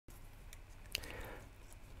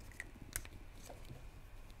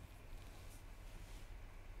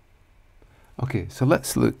Okay, so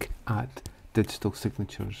let's look at digital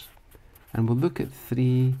signatures, and we'll look at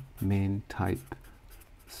three main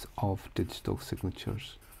types of digital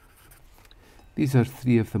signatures. These are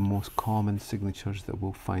three of the most common signatures that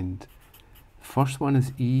we'll find. The first one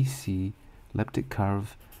is EC, elliptic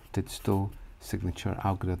curve digital signature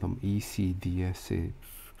algorithm, ECDSA.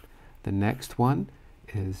 The next one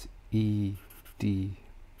is EdDSA,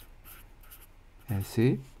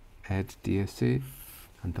 EdDSA.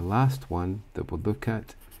 And the last one that we'll look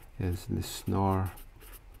at is the Schnorr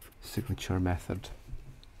signature method.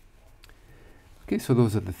 Okay, so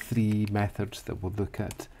those are the three methods that we'll look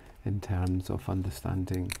at in terms of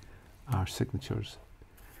understanding our signatures.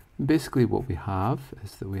 And basically what we have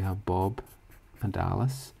is that we have Bob and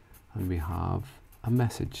Alice, and we have a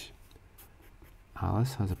message.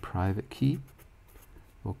 Alice has a private key,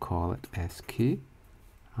 we'll call it SK,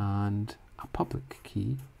 and a public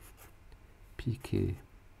key, PK.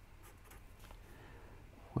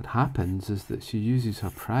 What happens is that she uses her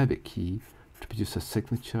private key to produce a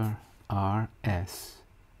signature RS,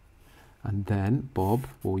 and then Bob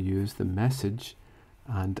will use the message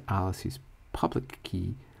and Alice's public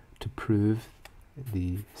key to prove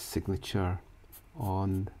the signature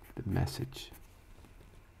on the message.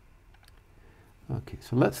 Okay,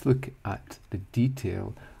 so let's look at the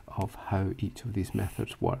detail of how each of these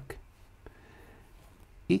methods work.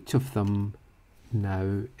 Each of them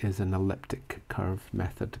now is an elliptic curve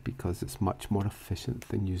method because it's much more efficient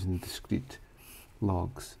than using discrete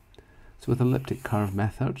logs. So with elliptic curve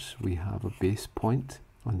methods, we have a base point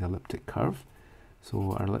on the elliptic curve.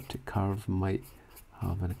 So our elliptic curve might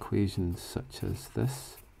have an equation such as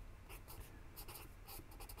this.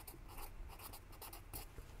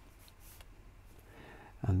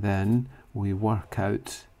 And then we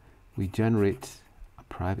generate a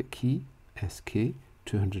private key, SK,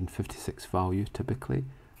 256 value typically,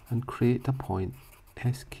 and create a point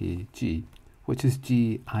SKG, which is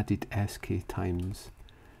G added SK times.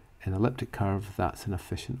 In elliptic curve, that's an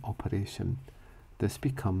efficient operation. This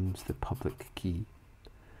becomes the public key,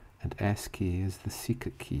 and SK is the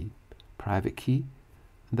secret key, private key,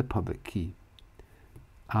 and the public key.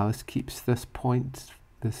 Alice keeps this point,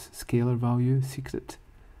 this scalar value, secret,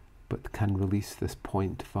 but can release this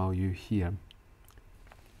point value here.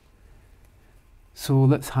 So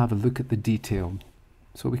let's have a look at the detail.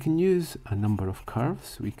 So we can use a number of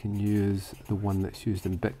curves. We can use the one that's used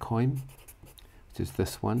in Bitcoin, which is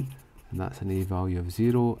this one, and that's an A value of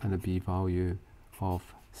 0 and a B value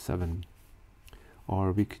of 7.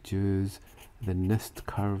 Or we could use the NIST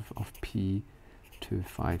curve of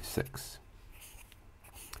P256.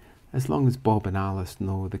 As long as Bob and Alice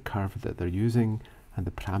know the curve that they're using and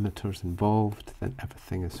the parameters involved, then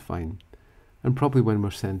everything is fine. And probably when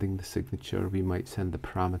we're sending the signature, we might send the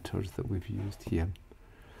parameters that we've used here.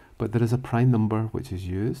 But there is a prime number which is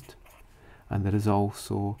used, and there is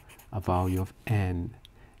also a value of n.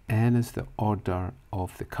 N is the order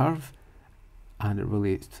of the curve, and it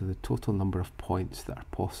relates to the total number of points that are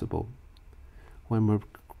possible. When we're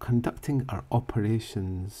conducting our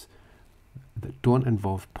operations that don't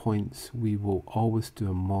involve points, we will always do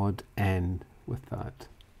a mod n with that.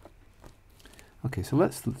 Okay, so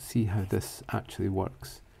let's see how this actually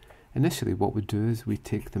works. Initially, what we do is we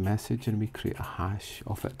take the message and we create a hash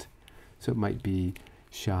of it. So it might be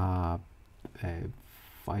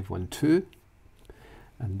SHA-512,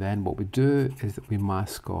 and then what we do is that we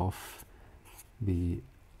mask off the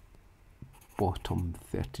bottom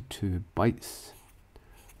 32 bytes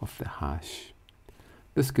of the hash.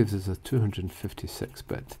 This gives us a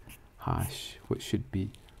 256-bit hash, which should be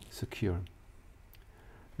secure.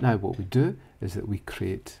 Now what we do is that we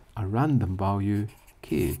create a random value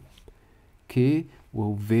k. K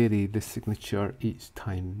will vary the signature each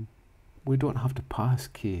time. We don't have to pass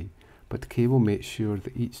k, but k will make sure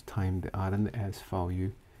that each time the R and the S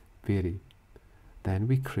value vary. Then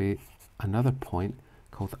we create another point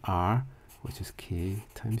called R, which is k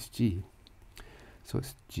times g. So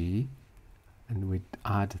it's g, and we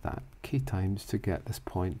add that k times to get this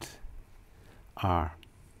point R.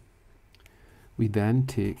 We then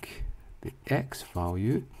take the x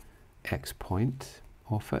value, x point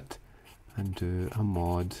of it, and do a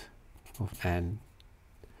mod of n.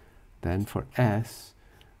 Then for s,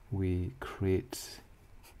 we create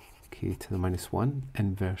k to the minus 1,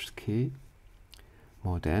 inverse k,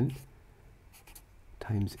 mod n,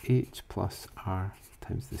 times h plus r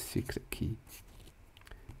times the secret key.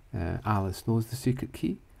 Alice knows the secret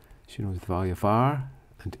key. She knows the value of r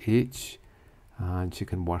and h, and she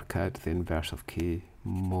can work out the inverse of k,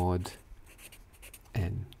 mod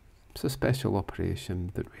n. It's a special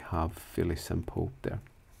operation that we have, fairly simple there.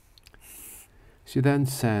 She then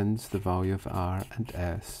sends the value of R and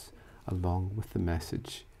S along with the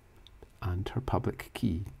message and her public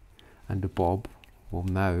key. And Bob will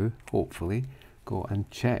now, hopefully, go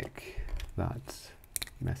and check that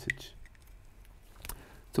message.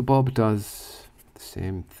 So Bob does the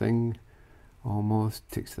same thing, almost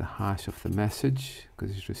takes the hash of the message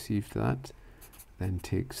because he's received that, then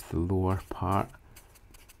takes the lower part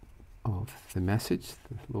of the message,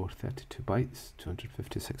 the lower 32 bytes,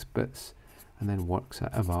 256 bits, and then works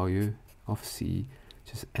out a value of C,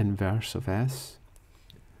 which is inverse of S,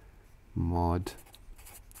 mod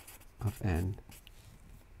of N.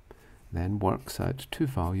 Then works out two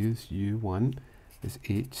values, U1 is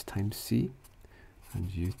H times C, and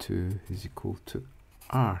U2 is equal to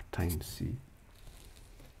R times C.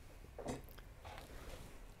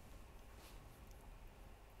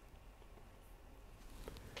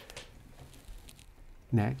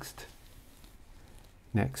 Next,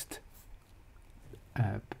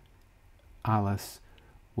 Alice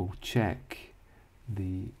will check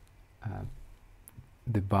the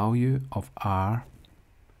value of R,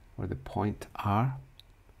 or the point R,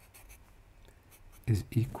 is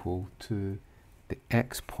equal to the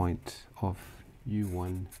x point of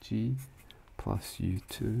U1G plus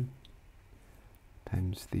U2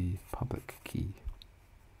 times the public key.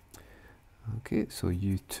 Okay, so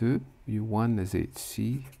U1 is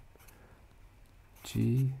HC,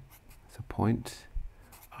 G is a point,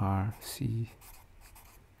 RC,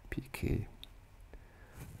 PK.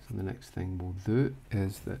 So the next thing we'll do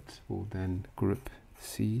is that we'll then group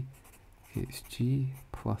C, HG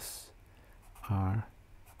plus R,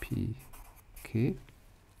 PK,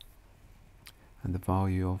 and the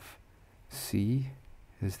value of C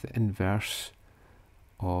is the inverse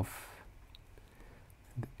of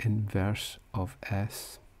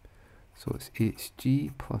S, so it's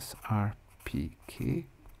HG plus RPK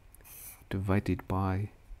divided by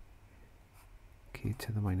k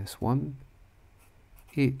to the minus 1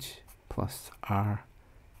 H plus RSK.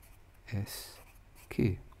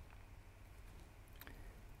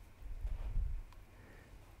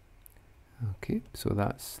 Okay, so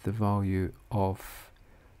that's the value of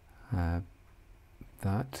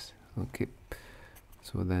that. Okay,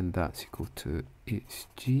 so then that's equal to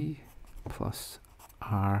HG plus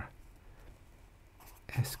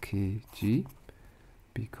RSKG,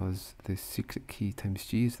 because the secret key times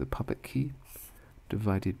G is the public key,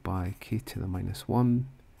 divided by k to the minus 1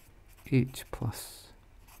 H plus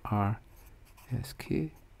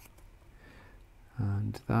RSK,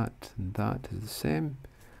 and that is the same,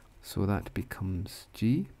 so that becomes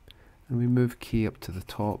G, and we move k up to the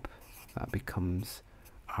top, that becomes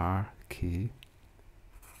RK,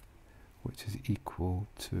 which is equal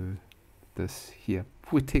to this here.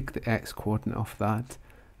 If we take the x coordinate of that,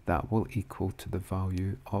 that will equal to the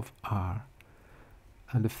value of R.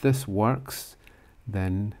 And if this works,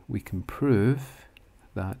 then we can prove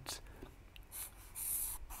that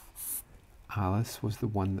Alice was the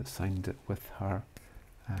one that signed it with her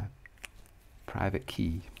private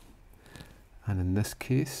key. And in this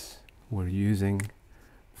case, we're using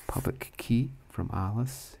public key from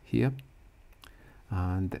Alice here,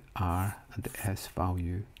 and the R and the S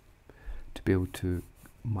value to be able to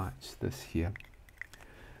match this here.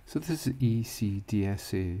 So this is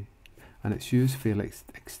ECDSA, and it's used fairly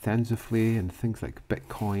extensively in things like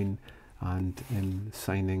Bitcoin and in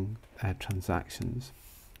signing transactions.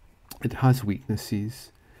 It has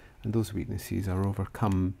weaknesses, and those weaknesses are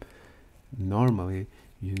overcome normally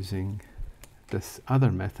using this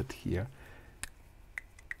other method here,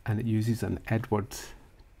 and it uses an Edwards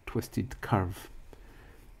twisted curve,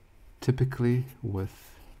 typically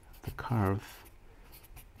with the curve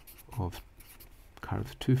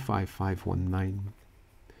 25519,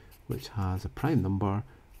 which has a prime number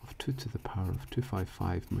of 2 to the power of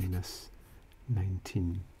 255 minus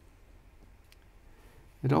 19.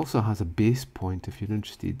 It also has a base point, if you're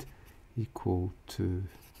interested, equal to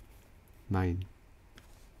 9.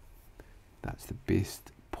 That's the base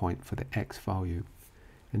point for the x value.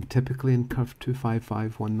 And typically in curve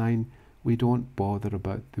 25519, we don't bother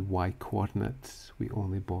about the y coordinates, we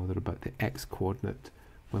only bother about the x coordinate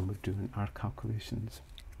when we're doing our calculations.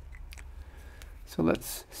 So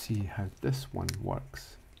let's see how this one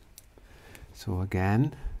works. So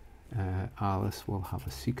again, Alice will have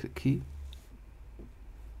a secret key,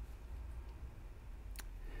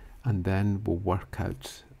 and then we'll work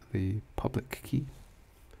out the public key.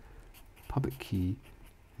 Public key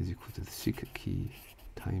is equal to the secret key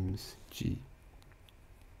times G.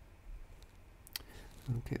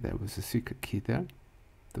 Okay, there was the secret key there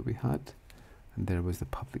that we had, and there was the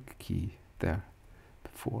public key there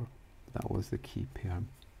before. That was the key pair.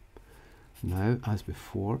 Now, as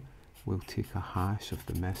before, we'll take a hash of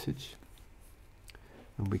the message,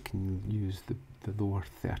 and we can use the lower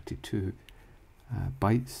 32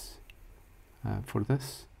 bytes for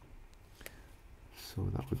this. So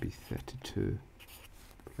that would be 32,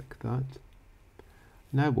 like that.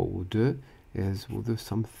 Now what we'll do is we'll do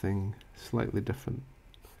something slightly different.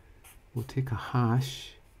 We'll take a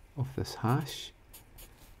hash of this hash,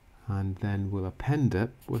 and then we'll append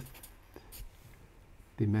it with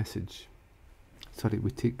the message. Sorry,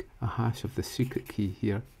 we take a hash of the secret key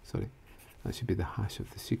here. Sorry, that should be the hash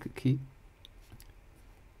of the secret key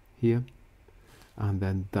here. And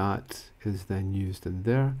then that is then used in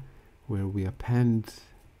there, where we append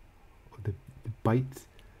the byte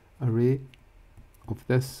array of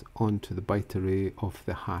this onto the byte array of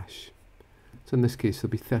the hash. So in this case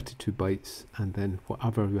there'll be 32 bytes, and then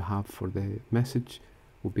whatever we have for the message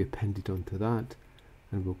will be appended onto that,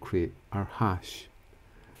 and we'll create our hash.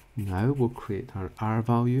 Now we'll create our R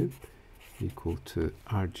value equal to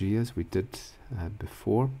RG as we did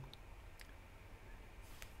before,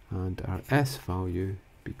 and our S value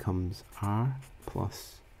becomes R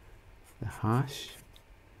plus the hash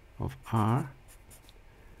of R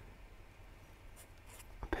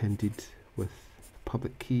appended with the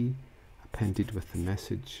public key, appended with the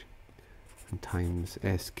message, and times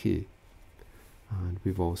SK. And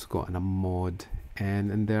we've also got a mod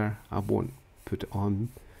N in there. I won't put it on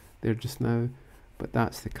there just now, but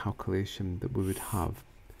that's the calculation that we would have.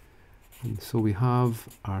 And so we have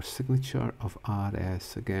our signature of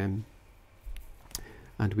RS again,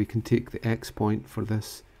 and we can take the X point for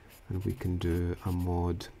this, and we can do a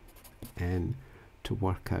mod N to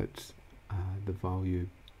work out the value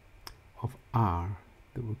of R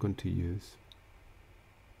that we're going to use.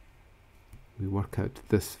 We work out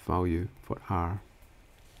this value for R.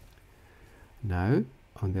 Now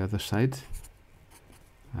on the other side,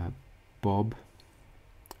 Bob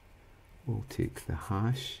will take the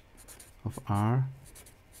hash of R,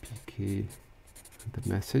 PK, and the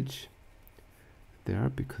message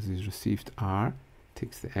there, because he's received R,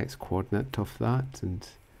 takes the X coordinate of that and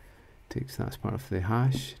takes that as part of the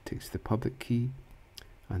hash, takes the public key,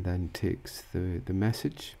 and then takes the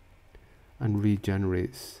message and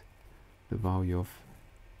regenerates the value of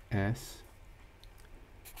S,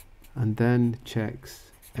 and then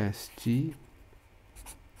checks SG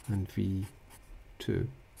and V2.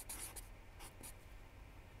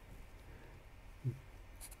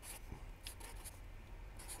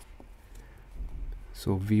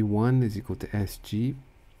 So V1 is equal to SG,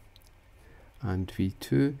 and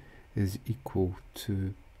V2 is equal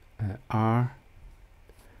to R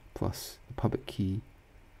plus the public key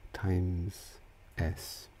times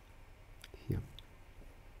S here.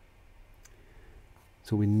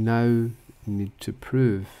 So we now need to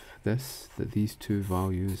prove this, that these two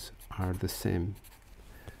values are the same.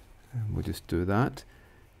 And we'll just do that,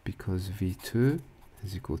 because V2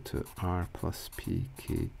 is equal to R plus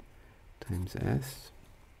PK times S,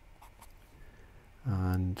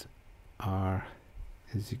 and R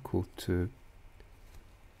is equal to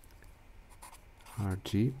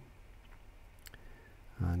RG,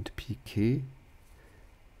 and PK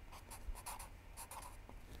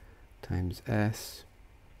times S,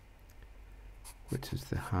 which is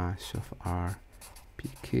the hash of R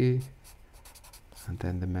PK, and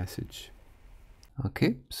then the message.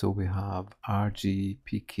 Okay, so we have RG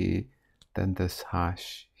PK, then this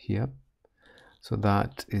hash here. So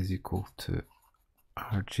that is equal to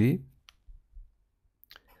RG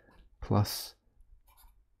plus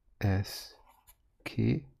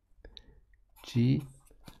SK G,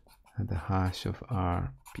 and the hash of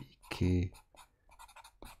R PK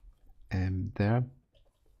M there.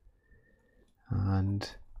 And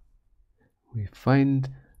we find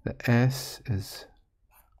that S is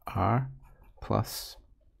R plus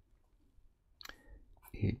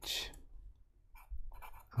H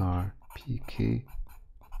R PK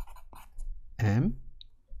M,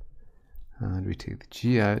 and we take the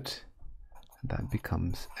G out, and that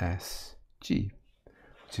becomes SG,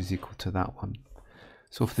 which is equal to that one.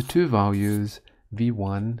 So if the two values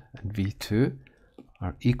V1 and V2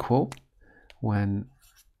 are equal, when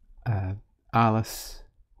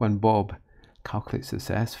Bob calculates this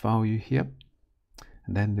S value here,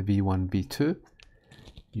 and then the V1, V2,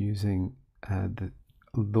 using the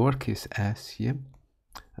lowercase s here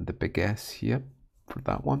and the big S here for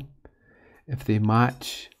that one, if they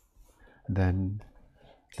match, then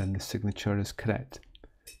the signature is correct.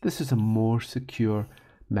 This is a more secure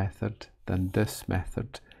method than this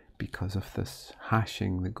method because of this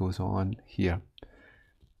hashing that goes on here.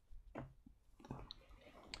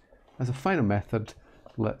 As a final method,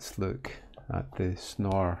 let's look at the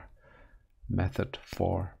Schnorr method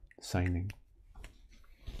for signing.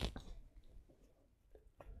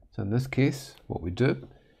 So in this case, what we do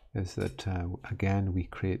is that again we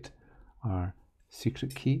create our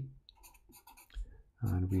secret key,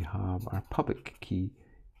 and we have our public key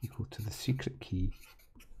equal to the secret key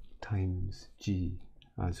times G,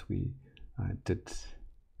 as we did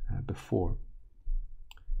before.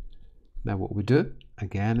 Now what we do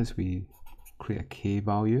again is we create a k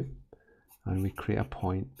value, and we create a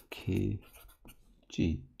point kg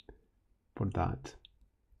for that.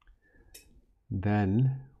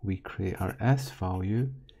 Then we create our s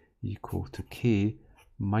value equal to k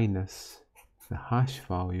minus the hash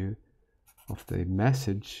value of the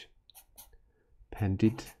message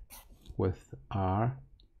appended with r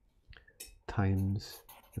times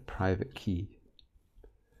the private key.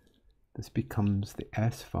 This becomes the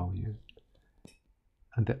s value,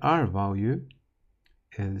 and the r value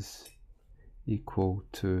is equal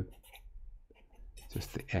to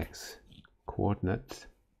just the x coordinate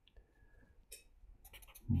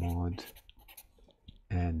mod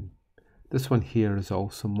n. This one here is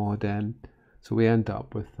also mod n, so we end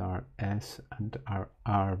up with our s and our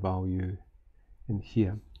r value in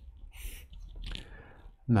here.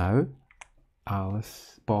 Now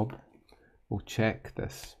Bob will check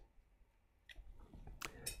this,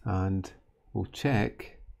 and we'll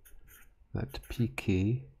check that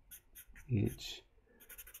pkh,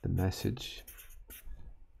 the message,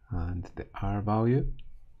 and the r value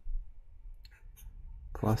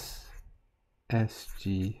plus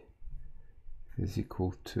sg is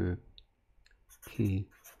equal to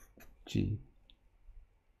kg,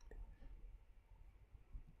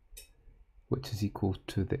 which is equal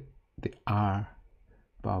to the r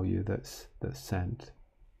value that's sent.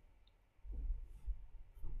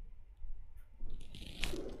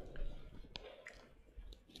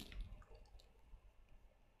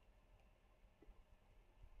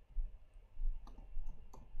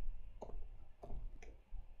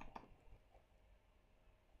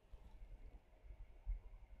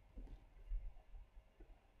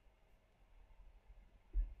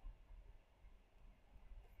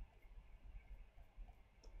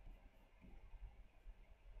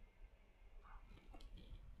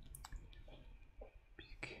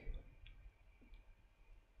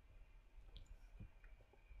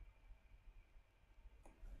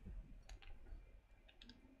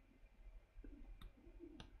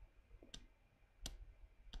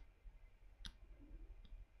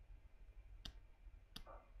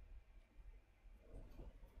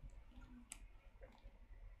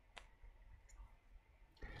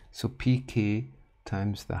 So pk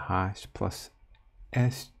times the hash plus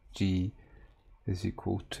sg is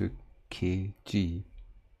equal to kg.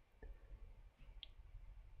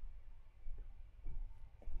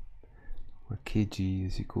 Where kg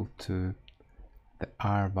is equal to the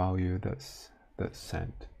r value that's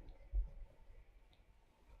sent.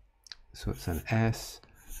 So it's an s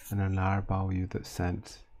and an r value that's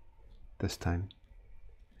sent this time.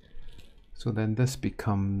 So then this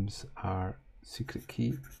becomes our secret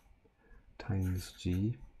key times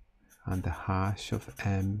G, and the hash of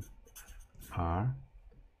M R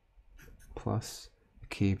plus the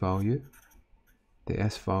K value, the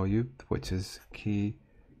S value, which is K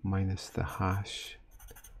minus the hash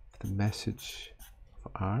of the message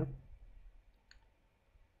of R,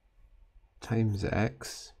 times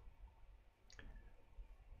X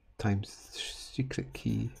times secret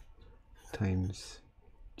key times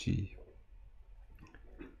G.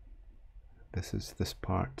 This is this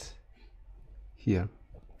part here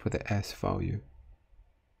for the S value.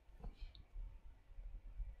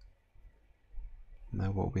 Now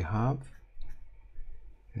what we have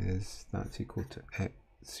is that's equal to X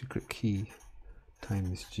secret key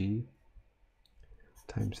times G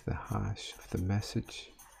times the hash of the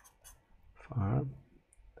message of R,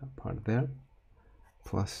 that part there,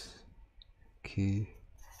 plus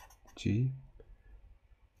KG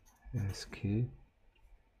SK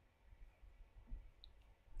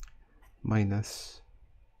minus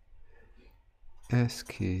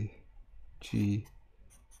SKG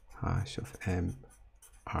hash of MR.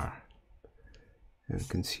 And we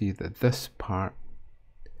can see that this part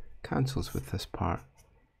cancels with this part.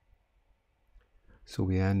 So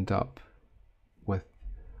we end up with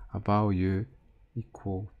a value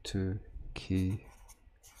equal to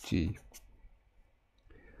KG.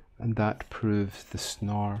 And that proves the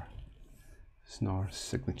Schnorr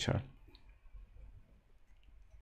signature.